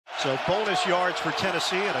So bonus yards for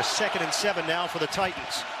Tennessee and a 2nd and 7 now for the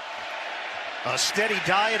Titans. A steady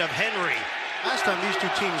diet of Henry. Last time these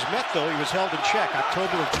two teams met, though, he was held in check.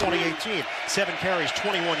 October of 2018. 7 carries,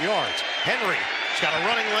 21 yards. Henry's got a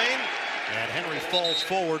running lane, and Henry falls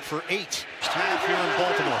forward for 8. Half here in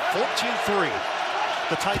Baltimore. 14-3.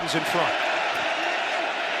 The Titans in front.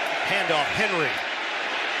 Handoff, Henry.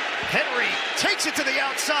 Henry takes it to the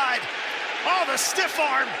outside. Oh, the stiff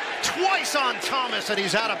arm twice on Thomas, and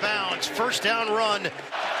he's out of bounds. First down run,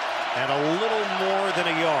 and a little more than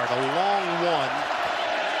a yard. A long one.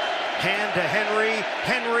 Hand to Henry.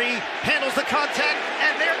 Henry handles the contact,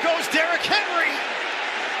 and there goes Derrick Henry.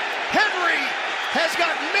 Henry has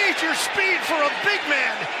got major speed for a big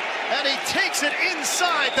man, and he takes it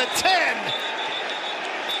inside the 10.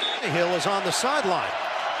 Hill is on the sideline.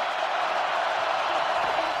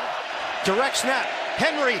 Direct snap.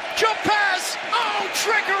 Henry, jump pass. Oh,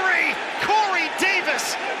 trickery. Corey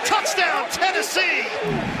Davis, touchdown, Tennessee.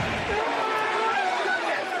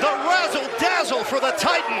 The razzle-dazzle for the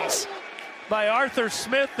Titans. By Arthur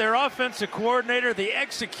Smith, their offensive coordinator. The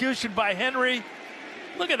execution by Henry.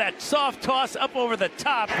 Look at that soft toss up over the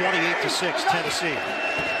top. 28-6, Tennessee.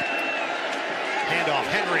 Handoff,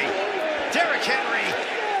 Henry. Derrick Henry.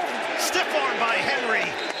 Stiff arm by Henry.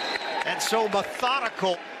 And so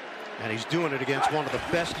methodical. And he's doing it against one of the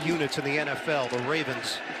best units in the NFL. The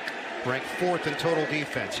Ravens ranked 4th in total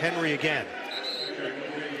defense. Henry again.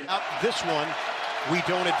 Out this one, we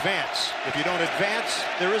don't advance. If you don't advance,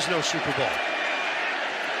 there is no Super Bowl.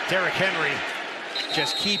 Derrick Henry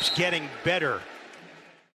just keeps getting better.